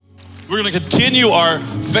We're going to continue our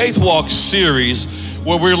Faith Walk series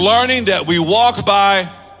where we're learning that we walk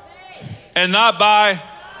by and not by,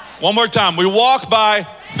 one more time, we walk by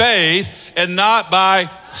faith and not by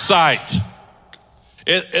sight.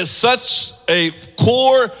 It is such a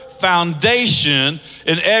core foundation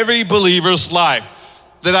in every believer's life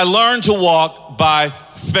that I learned to walk by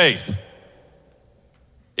faith.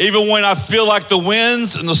 Even when I feel like the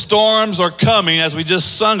winds and the storms are coming, as we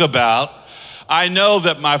just sung about, I know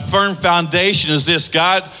that my firm foundation is this: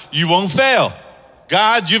 God, you won't fail.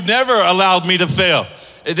 God, you've never allowed me to fail.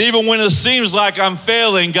 And even when it seems like I'm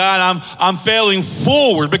failing, God, I'm failing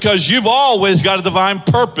forward because you've always got a divine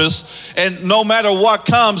purpose. And no matter what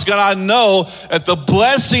comes, God, I know that the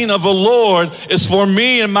blessing of the Lord is for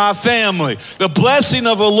me and my family. The blessing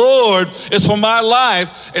of the Lord is for my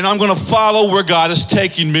life, and I'm going to follow where God is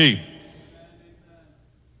taking me.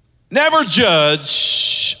 Never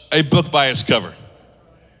judge a book by its cover.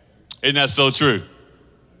 Isn't that so true?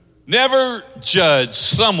 Never judge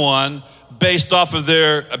someone based off of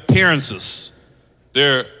their appearances,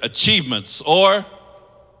 their achievements, or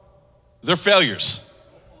their failures.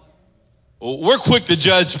 We're quick to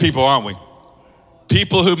judge people, aren't we?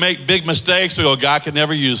 People who make big mistakes, we go, God could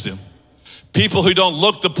never use them. People who don't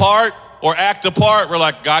look the part or act the part, we're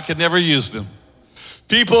like, God could never use them.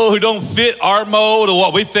 People who don't fit our mode or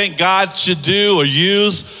what we think God should do or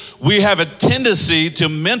use, we have a tendency to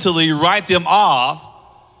mentally write them off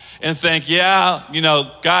and think, yeah, you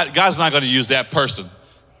know, God's not going to use that person.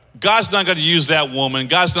 God's not going to use that woman.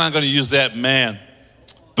 God's not going to use that man.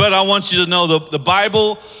 But I want you to know the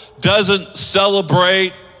Bible doesn't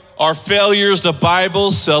celebrate our failures. The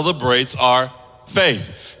Bible celebrates our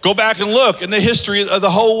faith. Go back and look in the history of the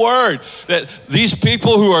whole word that these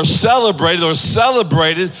people who are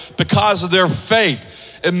celebrated because of their faith.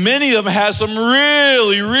 And many of them had some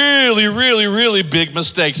really big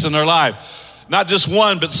mistakes in their life. Not just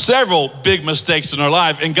one, but several big mistakes in their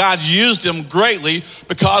life. And God used them greatly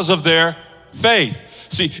because of their faith.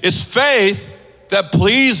 See, it's faith that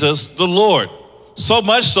pleases the Lord. So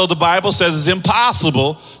much so the Bible says it's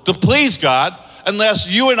impossible to please God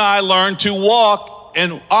unless you and I learn to walk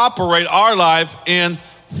and operate our life in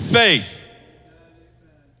faith.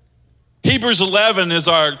 Hebrews 11 is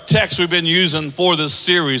our text we've been using for this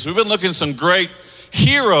series. We've been looking at some great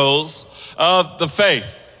heroes of the faith.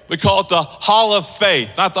 We call it the Hall of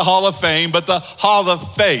Faith, not the Hall of Fame, but the Hall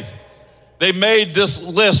of Faith. They made this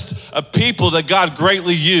list of people that God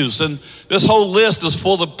greatly used. And this whole list is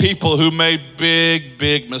full of people who made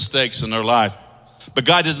big mistakes in their life. But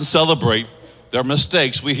God didn't celebrate their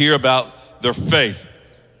mistakes. We hear about their faith.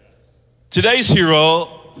 Today's hero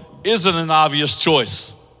isn't an obvious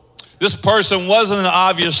choice. This person wasn't an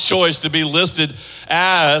obvious choice to be listed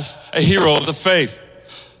as a hero of the faith.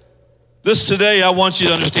 Today, I want you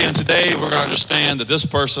to understand, today we're going to understand that this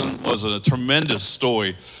person was a tremendous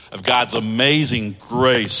story of God's amazing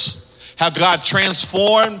grace. How God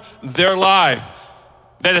transformed their life.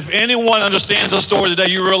 That if anyone understands the story today,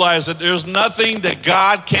 you realize that there's nothing that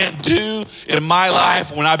God can't do in my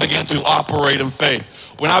life when I begin to operate in faith.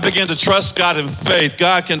 When I begin to trust God in faith,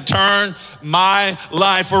 God can turn my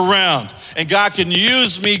life around. And God can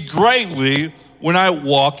use me greatly when I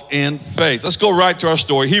walk in faith. Let's go right to our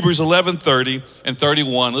story. Hebrews 11:30 and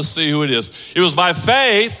 31. Let's see who it is. It was by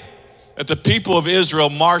faith that the people of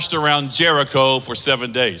Israel marched around Jericho for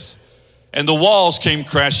 7 days. And the walls came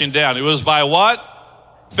crashing down. It was by what?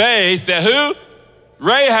 Faith that who?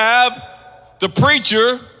 Rahab, the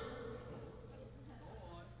preacher.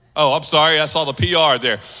 Oh, I'm sorry. I saw the PR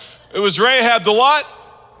there. It was Rahab the what?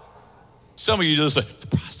 Some of you just say, the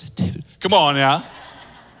prostitute. Come on now.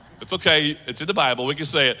 It's okay. It's in the Bible. We can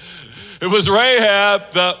say it. It was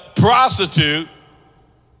Rahab the prostitute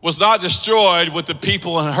was not destroyed with the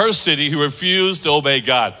people in her city who refused to obey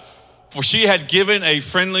God. For she had given a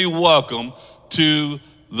friendly welcome to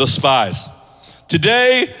the spies.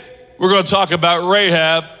 Today, we're going to talk about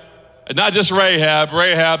Rahab, and not just Rahab,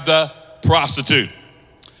 Rahab the prostitute.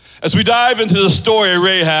 As we dive into the story of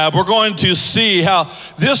Rahab, we're going to see how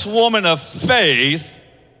this woman of faith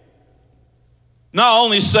not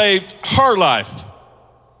only saved her life,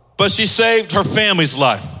 but she saved her family's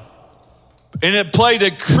life. And it played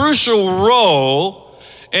a crucial role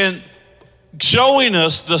in showing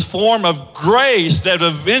us the form of grace that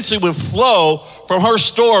eventually would flow from her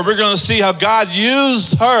story. We're going to see how God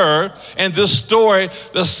used her and this story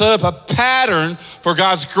to set up a pattern for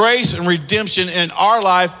God's grace and redemption in our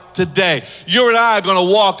life today. You and I are going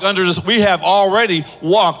to walk under this. We have already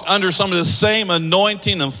walked under some of the same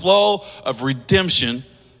anointing and flow of redemption,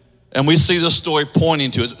 and we see this story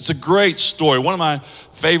pointing to it. It's a great story. One of my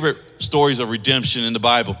favorite stories of redemption in the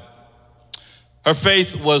Bible. Her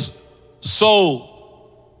faith was so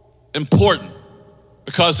important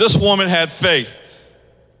because this woman had faith.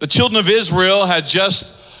 The children of Israel had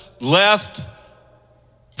just left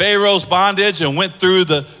Pharaoh's bondage and went through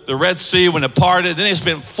the Red Sea when it parted. Then they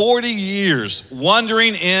spent 40 years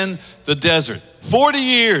wandering in the desert. 40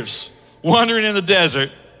 years wandering in the desert.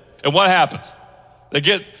 And what happens?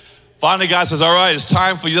 Finally God says, all right, it's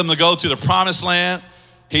time for them to go to the promised land.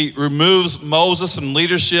 He removes Moses from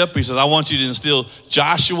leadership. He says, I want you to instill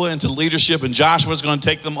Joshua into leadership, and Joshua is going to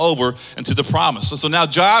take them over into the promise. So now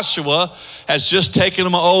Joshua has just taken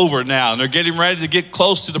them over now, and they're getting ready to get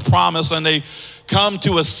close to the promise, and they come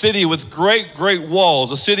to a city with great, great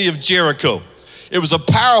walls, the city of Jericho. It was a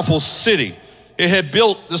powerful city. It had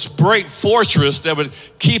built this great fortress that would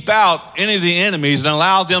keep out any of the enemies and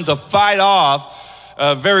allow them to fight off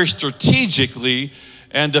very strategically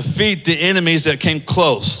and defeat the enemies that came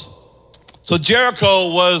close. So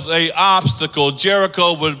Jericho was an obstacle.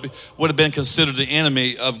 Jericho would have been considered the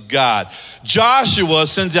enemy of God. Joshua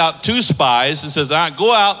sends out 2 spies and says, all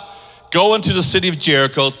right, go into the city of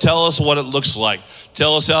Jericho. Tell us what it looks like.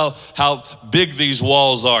 Tell us how big these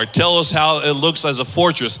walls are. Tell us how it looks as a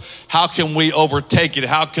fortress. How can we overtake it?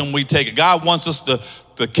 How can we take it? God wants us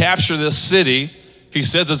to capture this city. He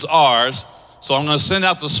says it's ours. So I'm going to send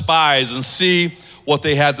out the spies and see what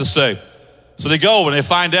they had to say. So they go and they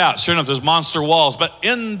find out. Sure enough, there's monster walls. But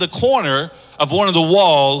in the corner of one of the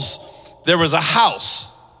walls, there was a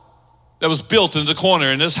house that was built in the corner.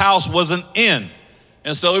 And this house was an inn.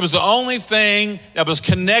 And so it was the only thing that was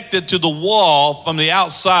connected to the wall from the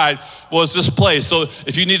outside was this place. So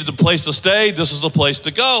if you needed a place to stay, this was the place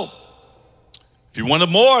to go. If you wanted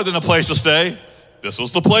more than a place to stay, this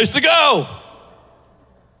was the place to go.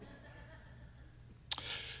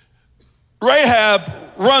 Rahab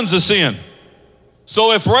runs this inn.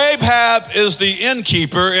 So if Rahab is the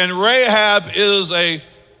innkeeper and Rahab is a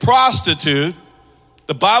prostitute,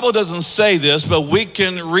 the Bible doesn't say this, but we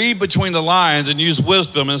can read between the lines and use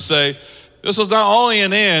wisdom and say, this was not only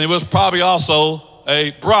an inn, it was probably also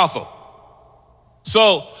a brothel.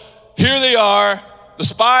 So here they are, the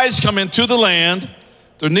spies come into the land,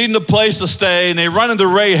 they're needing a place to stay, and they run into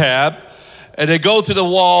Rahab, and they go to the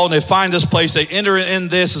wall, and they find this place, they enter in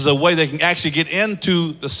this as a way they can actually get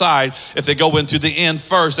into the side. If they go into the inn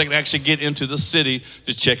first, they can actually get into the city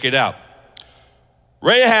to check it out.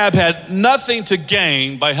 Rahab had nothing to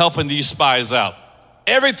gain by helping these spies out.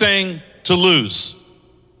 Everything to lose.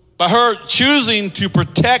 By her choosing to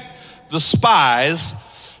protect the spies,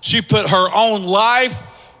 she put her own life,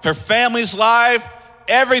 her family's life,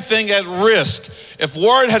 everything at risk. If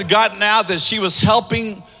word had gotten out that she was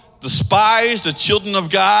helping the spies, the children of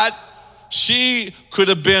God, she could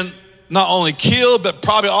have been not only killed, but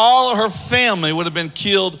probably all of her family would have been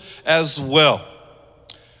killed as well.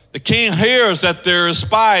 The king hears that there are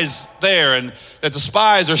spies there and that the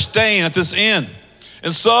spies are staying at this inn.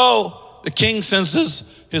 And so the king sends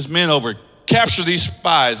his men over, capture these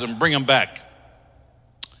spies and bring them back.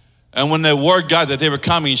 And when the word got that they were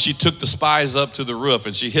coming, she took the spies up to the roof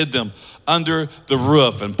and she hid them under the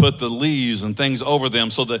roof and put the leaves and things over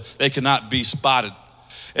them so that they could not be spotted.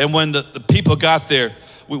 And when the people got there,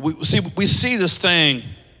 we see this thing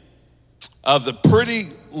of the pretty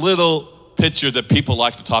little picture that people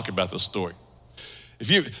like to talk about this story.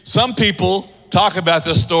 Some people talk about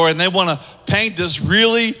this story and they want to paint this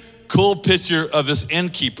really cool picture of this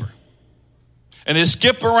innkeeper. And they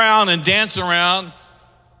skip around and dance around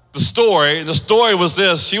the story. The story was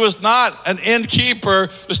this: she was not an innkeeper.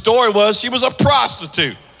 The story was she was a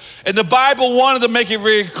prostitute. And the Bible wanted to make it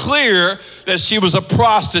very clear that she was a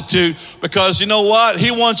prostitute because you know what? He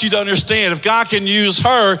wants you to understand if God can use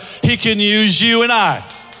her, he can use you and I.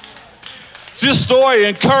 This story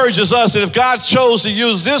encourages us that if God chose to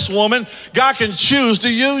use this woman, God can choose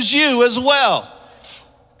to use you as well.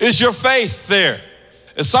 Is your faith there?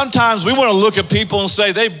 And sometimes we want to look at people and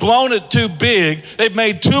say they've blown it too big. They've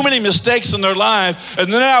made too many mistakes in their life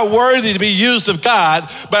and they're not worthy to be used of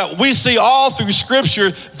God. But we see all through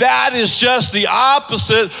Scripture that is just the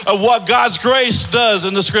opposite of what God's grace does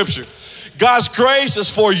in the Scripture. God's grace is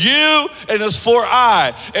for you and it's for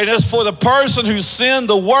I. And it's for the person who sinned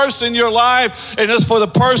the worst in your life. And it's for the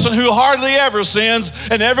person who hardly ever sins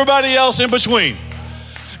and everybody else in between.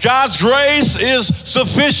 God's grace is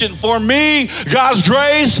sufficient for me. God's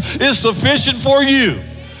grace is sufficient for you.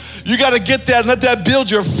 You got to get that and let that build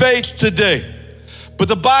your faith today. But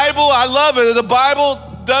the Bible, I love it. The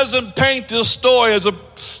Bible doesn't paint this story as a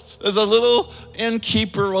little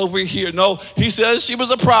innkeeper over here. No, he says she was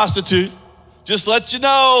a prostitute. Just let you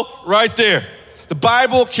know right there. The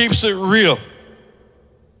Bible keeps it real.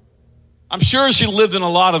 I'm sure she lived in a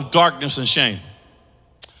lot of darkness and shame.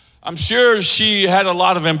 I'm sure she had a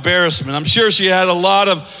lot of embarrassment. I'm sure she had a lot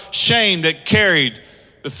of shame that carried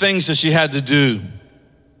the things that she had to do.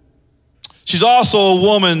 She's also a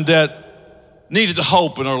woman that needed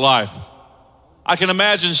hope in her life. I can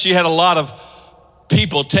imagine she had a lot of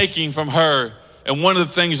people taking from her, and one of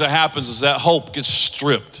the things that happens is that hope gets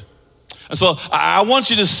stripped. And so I want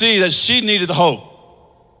you to see that she needed hope.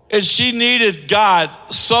 And she needed God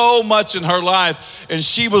so much in her life, and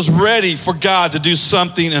she was ready for God to do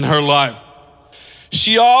something in her life.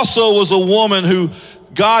 She also was a woman who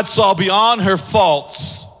God saw beyond her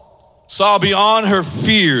faults, saw beyond her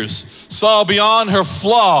fears, saw beyond her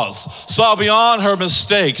flaws, saw beyond her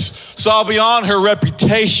mistakes, saw beyond her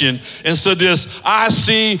reputation, and said this, I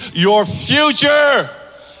see your future.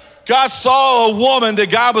 God saw a woman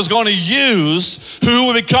that God was going to use who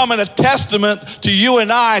would become a testament to you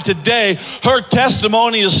and I today. Her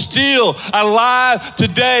testimony is still alive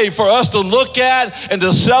today for us to look at and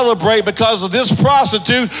to celebrate because of this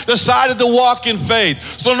prostitute decided to walk in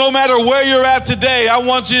faith. So no matter where you're at today, I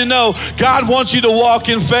want you to know God wants you to walk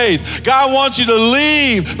in faith. God wants you to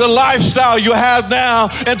leave the lifestyle you have now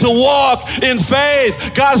and to walk in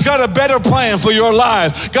faith. God's got a better plan for your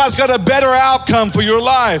life. God's got a better outcome for your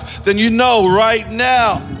life than you know right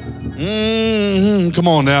now. Come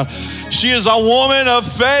on now. She is a woman of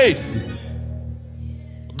faith.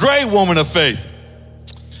 Great woman of faith.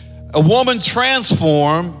 A woman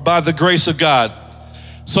transformed by the grace of God.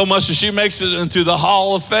 So much that she makes it into the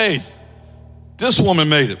hall of faith. This woman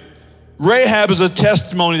made it. Rahab is a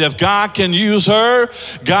testimony that if God can use her,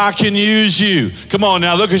 God can use you. Come on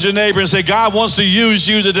now, look at your neighbor and say, God wants to use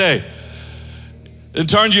you today. And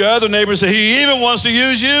turn to your other neighbor and say, he even wants to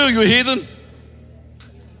use you, you heathen.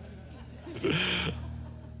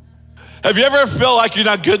 Have you ever felt like you're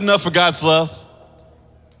not good enough for God's love?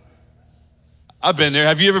 I've been there.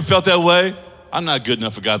 Have you ever felt that way? I'm not good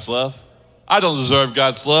enough for God's love. I don't deserve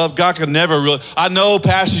God's love. God can never really, I know,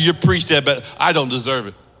 Pastor, you preach that, but I don't deserve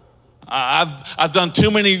it. I've done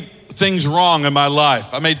too many things wrong in my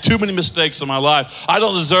life. I made too many mistakes in my life. I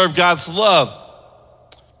don't deserve God's love.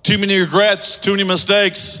 Too many regrets, too many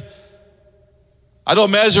mistakes. I don't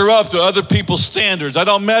measure up to other people's standards. I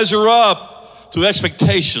don't measure up to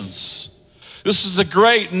expectations. This is the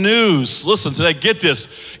great news. Listen today, get this.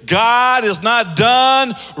 God is not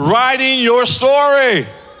done writing your story.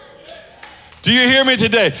 Do you hear me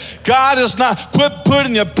today? God is not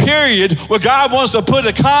putting a period where God wants to put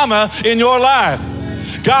a comma in your life.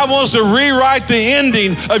 God wants to rewrite the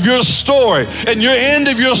ending of your story. And your end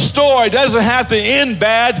of your story doesn't have to end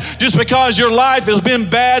bad just because your life has been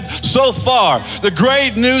bad so far. The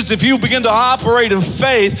great news, if you begin to operate in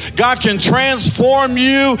faith, God can transform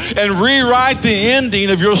you and rewrite the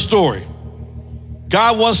ending of your story.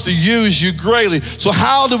 God wants to use you greatly. So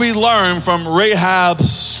how do we learn from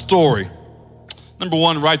Rahab's story? Number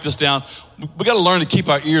one, write this down. We got to learn to keep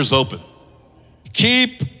our ears open.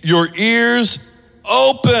 Keep your ears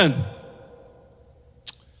open.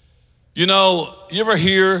 You know, you ever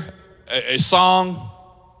hear a song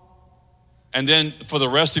and then for the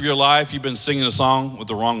rest of your life you've been singing a song with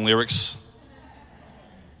the wrong lyrics?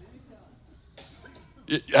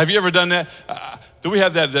 Have you ever done that? Do we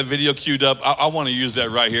have that video queued up? I want to use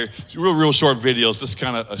that right here. It's real short videos. This is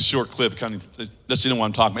kind of a short clip, kind of lets you know what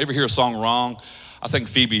I'm talking about. Ever hear a song wrong? I think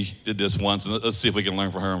Phoebe did this once, and let's see if we can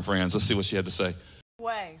learn from her and friends. Let's see what she had to say.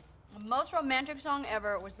 Way. The most romantic song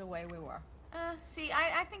ever was The Way We Were. See,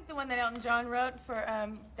 I think the one that Elton John wrote for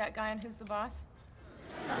that guy in Who's the Boss.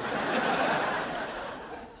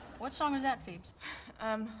 What song is that, Phoebes?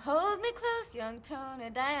 Hold me close, young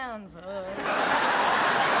Tony Danza.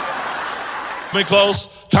 Hold me close,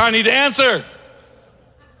 Tiny Dancer.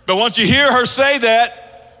 But once you hear her say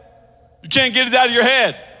that, you can't get it out of your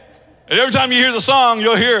head. And every time you hear the song,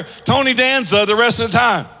 you'll hear Tony Danza the rest of the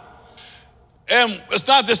time. And it's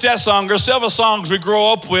not just that song. There's several songs we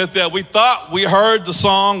grow up with that we thought we heard the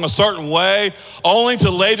song a certain way, only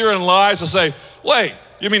to later in life to say, wait,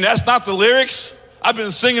 you mean that's not the lyrics? I've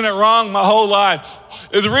been singing it wrong my whole life.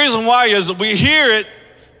 And the reason why is that we hear it,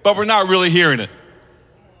 but we're not really hearing it.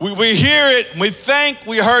 We hear it, and we think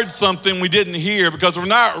we heard something we didn't hear because we're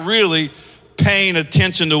not really paying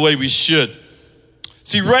attention the way we should.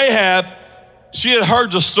 See, Rahab, she had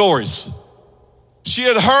heard the stories. She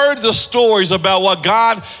had heard the stories about what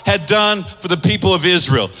God had done for the people of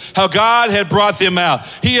Israel, how God had brought them out.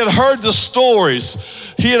 He had heard the stories.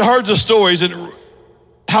 And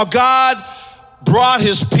how God brought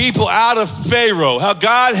his people out of Pharaoh, how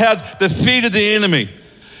God had defeated the enemy.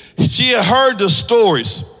 She had heard the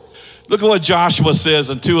stories. Look at what Joshua says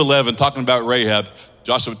in 2:11, talking about Rahab.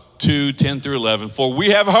 Joshua 2:10 through 11. For we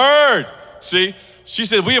have heard, see, She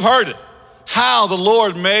said, we have heard it, how the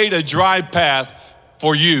Lord made a dry path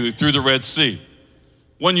for you through the Red Sea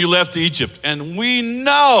when you left Egypt. And we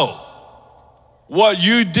know what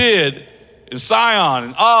you did in Sihon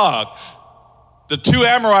and Og, the two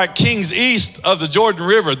Amorite kings east of the Jordan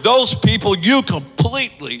River. Those people you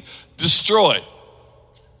completely destroyed.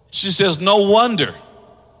 She says, no wonder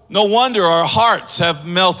our hearts have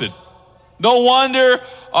melted. No wonder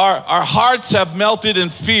our hearts have melted in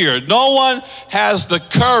fear. No one has the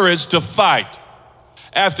courage to fight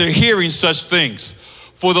after hearing such things.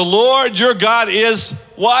 For the Lord your God is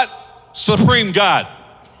what? Supreme God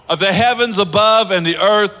of the heavens above and the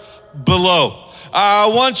earth below. I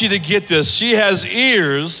want you to get this. She has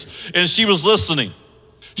ears and she was listening.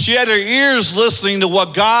 She had her ears listening to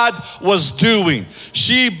what God was doing.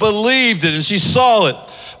 She believed it and she saw it.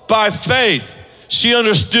 By faith, she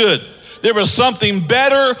understood there was something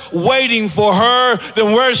better waiting for her than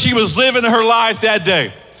where she was living her life that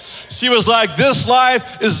day. She was like, this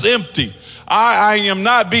life is empty. I am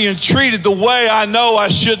not being treated the way I know I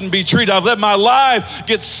shouldn't be treated. I've let my life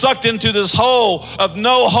get sucked into this hole of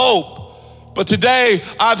no hope. But today,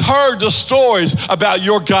 I've heard the stories about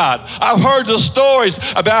your God. I've heard the stories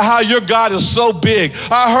about how your God is so big.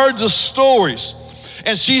 I heard the stories.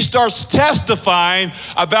 And she starts testifying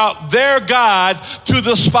about their God to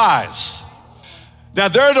the spies. Now,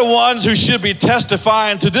 they're the ones who should be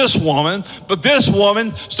testifying to this woman, but this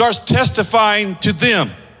woman starts testifying to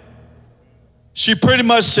them. She pretty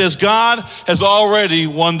much says, God has already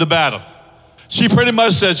won the battle. She pretty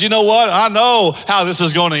much says, you know what? I know how this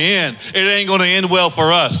is going to end. It ain't going to end well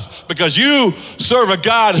for us because you serve a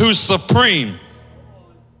God who's supreme.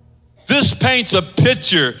 This paints a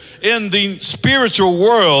picture in the spiritual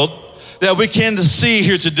world that we can see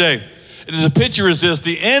here today. And the picture is this: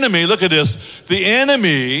 the enemy, look at this, the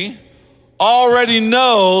enemy already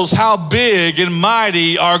knows how big and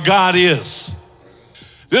mighty our God is.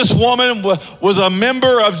 This woman was a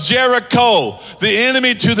member of Jericho, the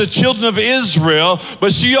enemy to the children of Israel,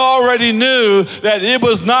 but she already knew that it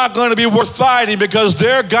was not going to be worth fighting because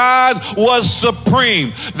their God was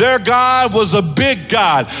supreme. Their God was a big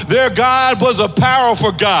God. Their God was a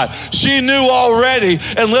powerful God. She knew already.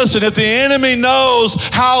 And listen, if the enemy knows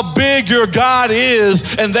how big your God is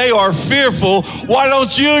and they are fearful, why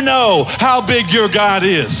don't you know how big your God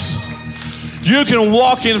is? You can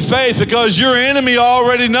walk in faith because your enemy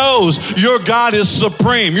already knows your God is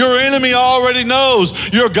supreme. Your enemy already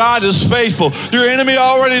knows your God is faithful. Your enemy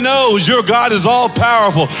already knows your God is all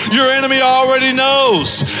powerful. Your enemy already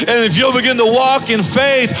knows. And if you'll begin to walk in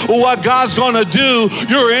faith with what God's going to do,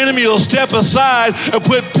 your enemy will step aside and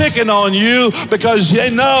quit picking on you because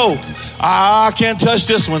they know, I can't touch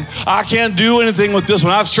this one. I can't do anything with this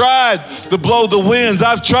one. I've tried to blow the winds.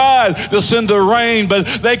 I've tried to send the rain, but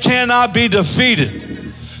they cannot be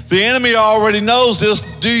defeated. The enemy already knows this.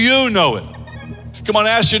 Do you know it? Come on,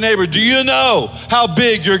 ask your neighbor, do you know how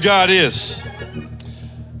big your God is?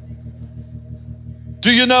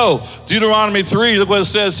 Do you know? Deuteronomy 3, look what it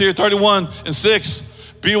says here, 31:6.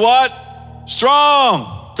 Be what?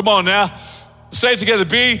 Strong. Come on now. Say it together.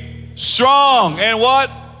 Be strong and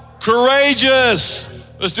what? Courageous.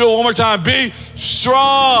 Let's do it one more time. Be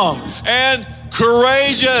strong and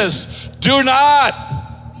courageous. Do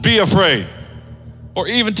not be afraid or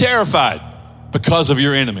even terrified because of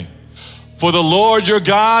your enemy. For the Lord your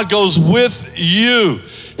God goes with you.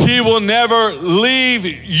 He will never leave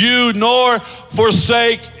you nor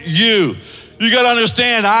forsake you. You got to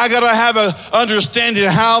understand, I got to have an understanding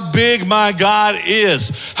of how big my God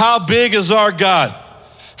is. How big is our God?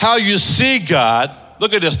 How you see God.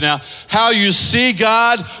 Look at this now. How you see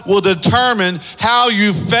God will determine how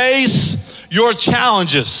you face your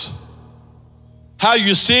challenges. How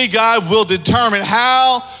you see God will determine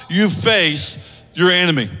how you face your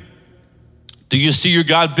enemy. Do you see your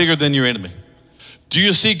God bigger than your enemy? Do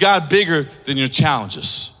you see God bigger than your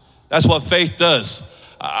challenges? That's what faith does.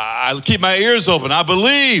 I keep my ears open. I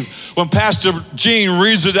believe when Pastor Gene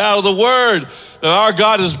reads it out of the Word, that our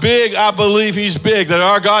God is big, I believe he's big. That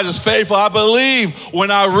our God is faithful, I believe when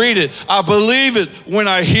I read it. I believe it when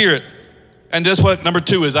I hear it. And that's what number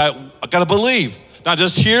 2 is. I got to believe. Not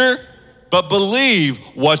just hear, but believe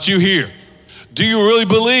what you hear. Do you really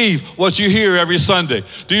believe what you hear every Sunday?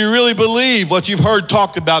 Do you really believe what you've heard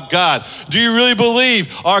talked about God? Do you really believe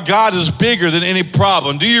our God is bigger than any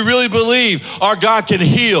problem? Do you really believe our God can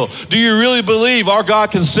heal? Do you really believe our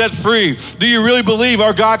God can set free? Do you really believe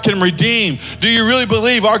our God can redeem? Do you really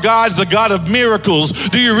believe our God is a God of miracles?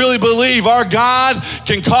 Do you really believe our God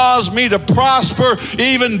can cause me to prosper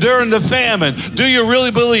even during the famine? Do you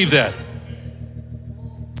really believe that?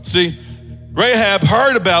 See, Rahab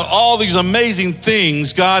heard about all these amazing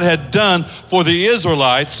things God had done for the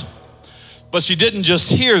Israelites, but she didn't just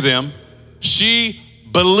hear them, she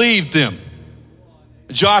believed them.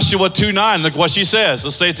 Joshua 2:9, look what she says.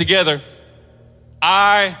 Let's say it together.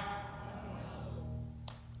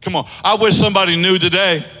 Come on, I wish somebody knew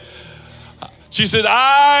today. She said,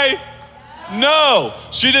 I know.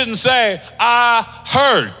 She didn't say, I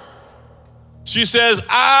heard. She says,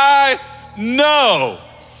 I know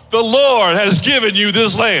the Lord has given you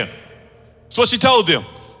this land. That's what she told them.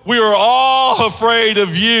 We are all afraid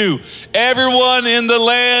of you. Everyone in the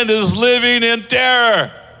land is living in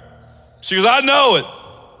terror. She goes, I know it.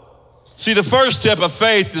 See, the first step of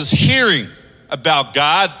faith is hearing about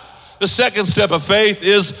God. The second step of faith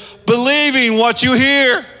is believing what you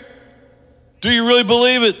hear. Do you really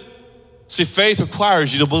believe it? See, faith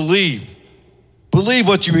requires you to believe. Believe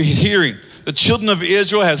what you're hearing. The children of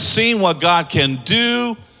Israel had seen what God can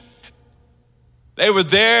do. They were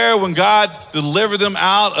there when God delivered them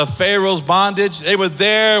out of Pharaoh's bondage. They were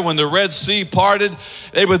there when the Red Sea parted.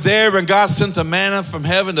 They were there when God sent the manna from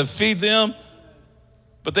heaven to feed them.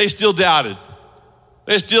 But they still doubted.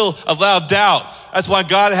 They still allowed doubt. That's why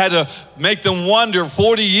God had to make them wander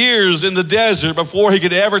 40 years in the desert before he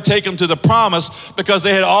could ever take them to the promise, because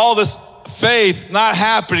they had all this faith not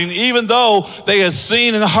happening, even though they had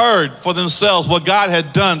seen and heard for themselves what God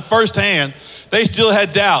had done firsthand. They still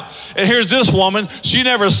had doubt. And here's this woman. She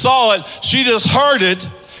never saw it. She just heard it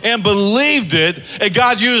and believed it. And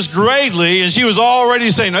God used greatly. And she was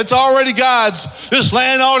already saying, it's already God's. This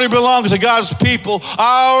land already belongs to God's people.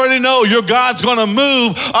 I already know your God's going to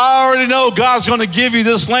move. I already know God's going to give you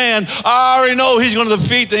this land. I already know he's going to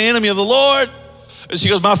defeat the enemy of the Lord. And she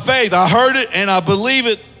goes, my faith, I heard it and I believe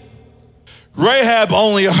it. Rahab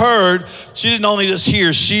only heard. She didn't only just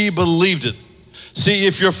hear. She believed it. See,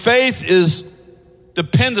 if your faith is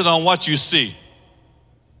dependent on what you see.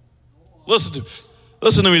 Listen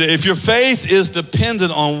to me. If your faith is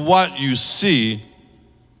dependent on what you see,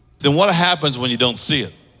 then what happens when you don't see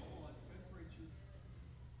it?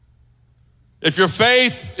 If your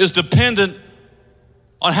faith is dependent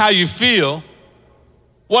on how you feel,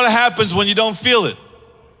 what happens when you don't feel it?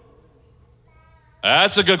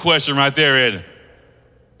 That's a good question right there, isn't it?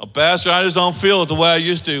 Oh, Pastor, I just don't feel it the way I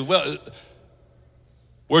used to. Well,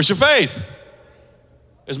 where's your faith?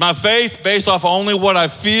 Is my faith based off only what I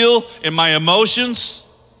feel in my emotions?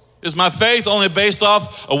 Is my faith only based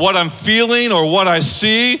off of what I'm feeling or what I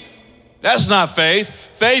see? That's not faith.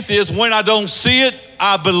 Faith is when I don't see it,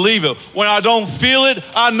 I believe it. When I don't feel it,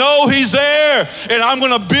 I know he's there. And I'm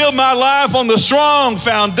going to build my life on the strong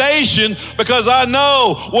foundation, because I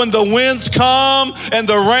know when the winds come and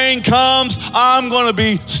the rain comes, I'm going to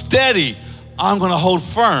be steady. I'm going to hold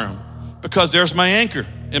firm, because there's my anchor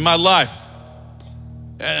in my life.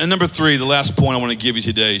 And number 3, the last point I want to give you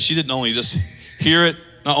today, she didn't only just hear it,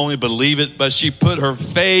 not only believe it, but she put her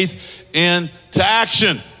faith into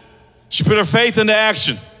action. She put her faith into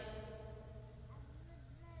action.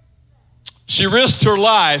 She risked her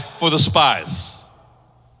life for the spies.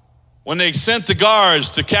 When they sent the guards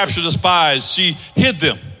to capture the spies, she hid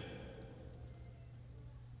them.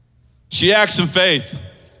 She acts in faith.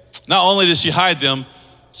 Not only did she hide them,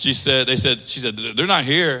 she said, they're not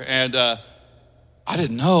here. And I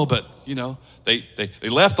didn't know, but they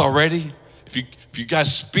left already. If you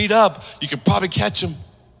guys speed up, you could probably catch them.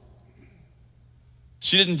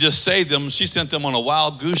 She didn't just save them, she sent them on a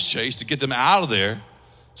wild goose chase to get them out of there,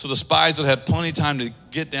 so the spies would have plenty of time to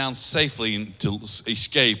get down safely and to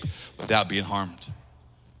escape without being harmed.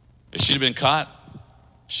 If she'd have been caught,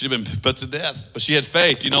 she'd have been put to death. But she had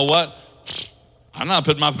faith. You know what? I'm not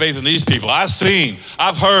putting my faith in these people. I've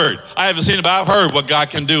heard. I haven't seen it, but I've heard what God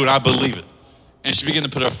can do, and I believe it. And she began to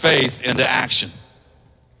put her faith into action.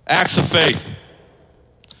 Acts of faith.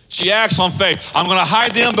 She acts on faith. I'm going to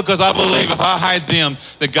hide them because I believe if I hide them,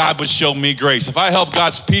 that God would show me grace. If I help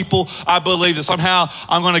God's people, I believe that somehow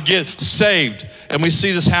I'm going to get saved. And we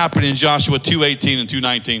see this happen in Joshua 2:18 and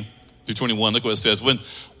 2:19 through 21. Look what it says.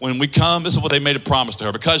 When we come, this is what they made a promise to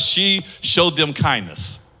her. Because she showed them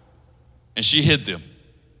kindness and she hid them.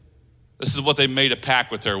 This is what they made a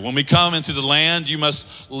pact with her. When we come into the land, you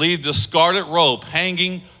must leave the scarlet rope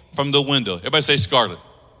hanging from the window. Everybody say scarlet.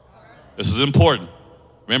 This is important.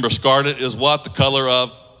 Remember, scarlet is what? The color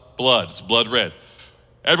of blood. It's blood red.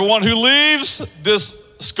 Everyone who leaves this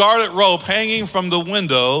scarlet rope hanging from the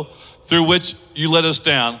window through which you let us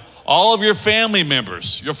down, all of your family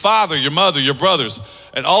members, your father, your mother, your brothers,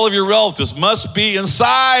 and all of your relatives must be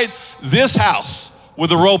inside this house where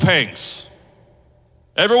the rope hangs.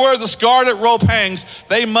 Everywhere the scarlet rope hangs,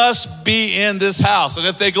 they must be in this house. And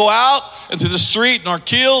if they go out into the street and are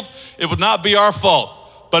killed, it would not be our fault.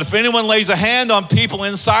 But if anyone lays a hand on people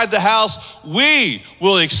inside the house, we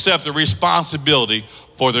will accept the responsibility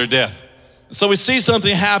for their death. So we see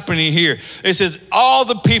something happening here. It says all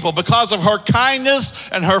the people, because of her kindness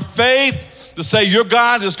and her faith, to say your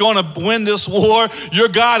God is going to win this war, your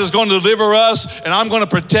God is going to deliver us, and I'm going to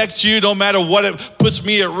protect you no matter what it puts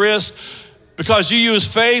me at risk. Because you use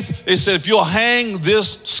faith, they said if you'll hang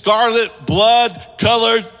this scarlet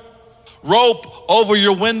blood-colored rope over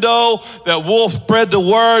your window, that we'll spread the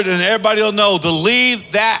word and everybody will know to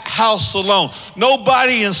leave that house alone.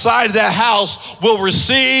 Nobody inside that house will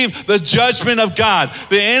receive the judgment of God.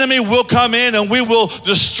 The enemy will come in and we will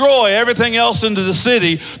destroy everything else into the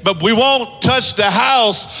city, but we won't touch the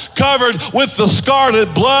house covered with the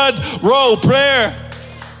scarlet blood robe. Prayer.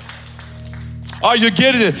 Are you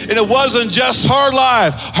getting it? And it wasn't just her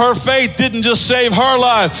life. Her faith didn't just save her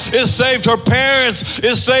life. It saved her parents.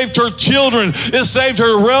 It saved her children. It saved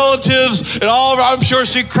her relatives. And I'm sure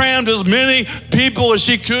she crammed as many people as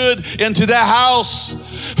she could into that house.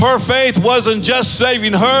 Her faith wasn't just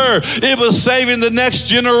saving her. It was saving the next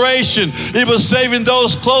generation. It was saving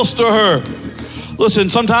those close to her. Listen,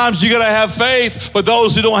 sometimes you got to have faith for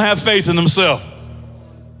those who don't have faith in themselves.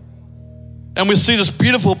 And we see this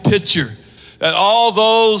beautiful picture that all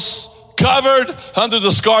those covered under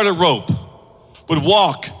the scarlet rope would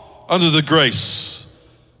walk under the grace.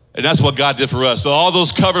 And that's what God did for us. So all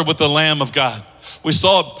those covered with the Lamb of God. We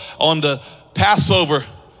saw it on the Passover.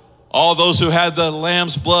 All those who had the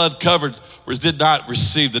lamb's blood covered did not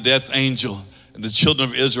receive the death angel. And the children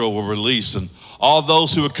of Israel were released. And all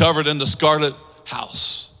those who were covered in the scarlet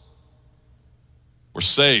house were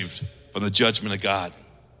saved from the judgment of God.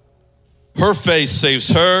 Her faith saves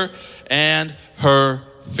her and her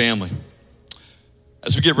family.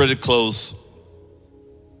 As we get ready to close,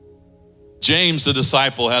 James, the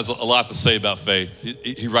disciple, has a lot to say about faith.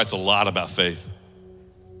 He writes a lot about faith.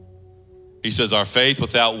 He says, our faith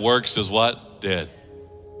without works is what? Dead.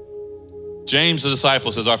 James, the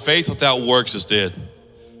disciple, says, our faith without works is dead.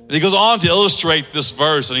 And he goes on to illustrate this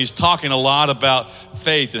verse, and he's talking a lot about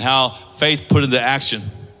faith and how faith put into action.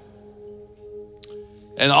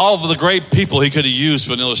 And all of the great people he could have used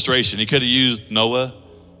for an illustration. He could have used Noah.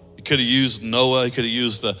 He could have used Noah. He could have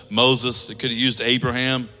used Moses. He could have used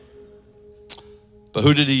Abraham. But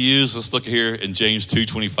who did he use? Let's look here in James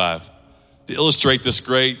 2:25 to illustrate this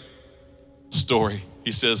great story.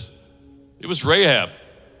 He says, it was Rahab,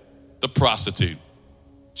 the prostitute.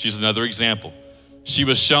 She's another example. She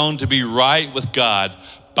was shown to be right with God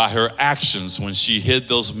by her actions when she hid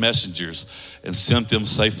those messengers and sent them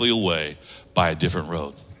safely away by a different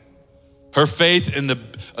road. Her faith in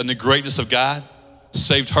the greatness of God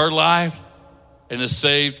saved her life and it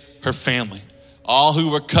saved her family, all who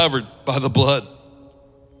were covered by the blood.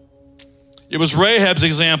 It was Rahab's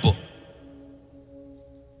example.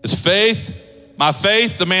 It's faith. My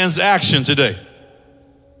faith demands action today.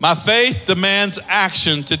 My faith demands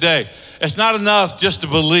action today. It's not enough just to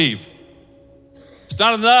believe. It's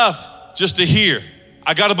not enough just to hear.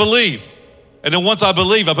 I got to believe. And then once I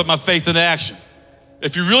believe, I put my faith into action.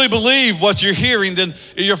 If you really believe what you're hearing, then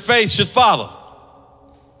your faith should follow.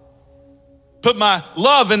 Put my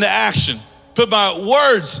love into action. Put my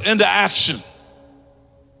words into action.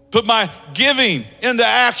 Put my giving into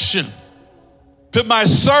action. Put my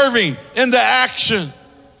serving into action.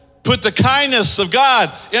 Put the kindness of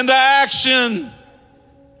God into action.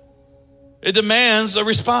 It demands a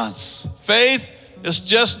response. Faith is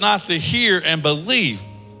just not to hear and believe,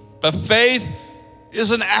 but faith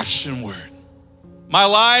is an action word. My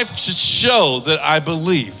life should show that I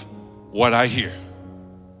believe what I hear.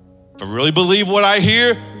 If I really believe what I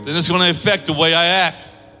hear, then it's going to affect the way I act.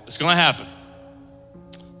 It's going to happen.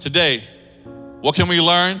 Today, what can we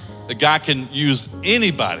learn? That God can use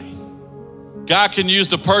anybody. God can use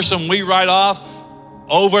the person we write off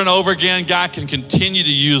over and over again. God can continue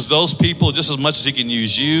to use those people just as much as he can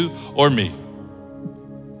use you or me.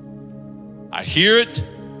 I hear it,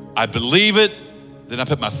 I believe it, then I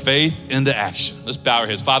put my faith into action. Let's bow our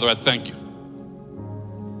heads. Father, I thank you.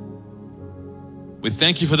 We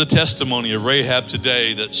thank you for the testimony of Rahab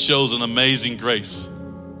today that shows an amazing grace.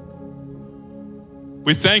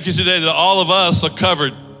 We thank you today that all of us are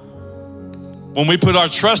covered when we put our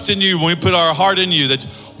trust in you, when we put our heart in you, that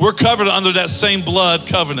we're covered under that same blood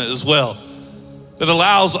covenant as well, that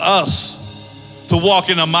allows us to walk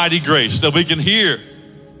in a mighty grace, that we can hear,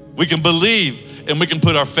 we can believe, and we can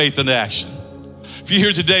put our faith into action. If you're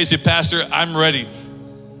here today and say, Pastor, I'm ready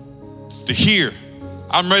to hear,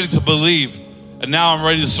 I'm ready to believe, and now I'm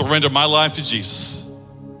ready to surrender my life to Jesus.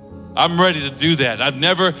 I'm ready to do that. I've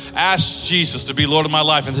never asked Jesus to be Lord of my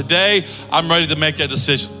life. And today, I'm ready to make that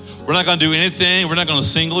decision. We're not going to do anything. We're not going to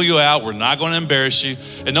single you out. We're not going to embarrass you.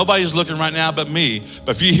 And nobody's looking right now but me.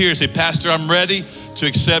 But if you're here and say, Pastor, I'm ready to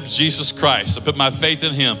accept Jesus Christ. I put my faith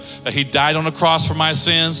in him, that he died on the cross for my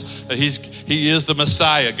sins, that he is the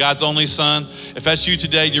Messiah, God's only son. If that's you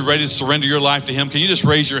today and you're ready to surrender your life to him, can you just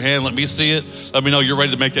raise your hand? Let me see it. Let me know you're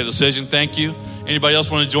ready to make that decision. Thank you. Anybody else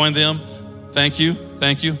want to join them? Thank you.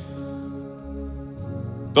 Thank you.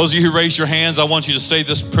 Those of you who raised your hands, I want you to say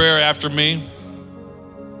this prayer after me.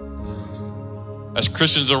 As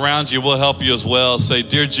Christians around you, we'll help you as well. Say,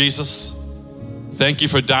 Dear Jesus, thank you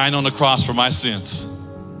for dying on the cross for my sins.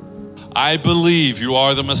 I believe you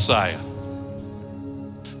are the Messiah,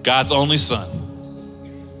 God's only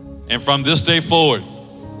son. And from this day forward,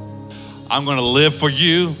 I'm going to live for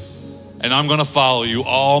you and I'm going to follow you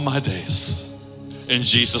all my days. In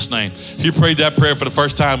Jesus' name. If you prayed that prayer for the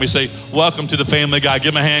first time, we say, welcome to the family of God.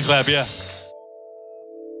 Give him a hand clap, yeah.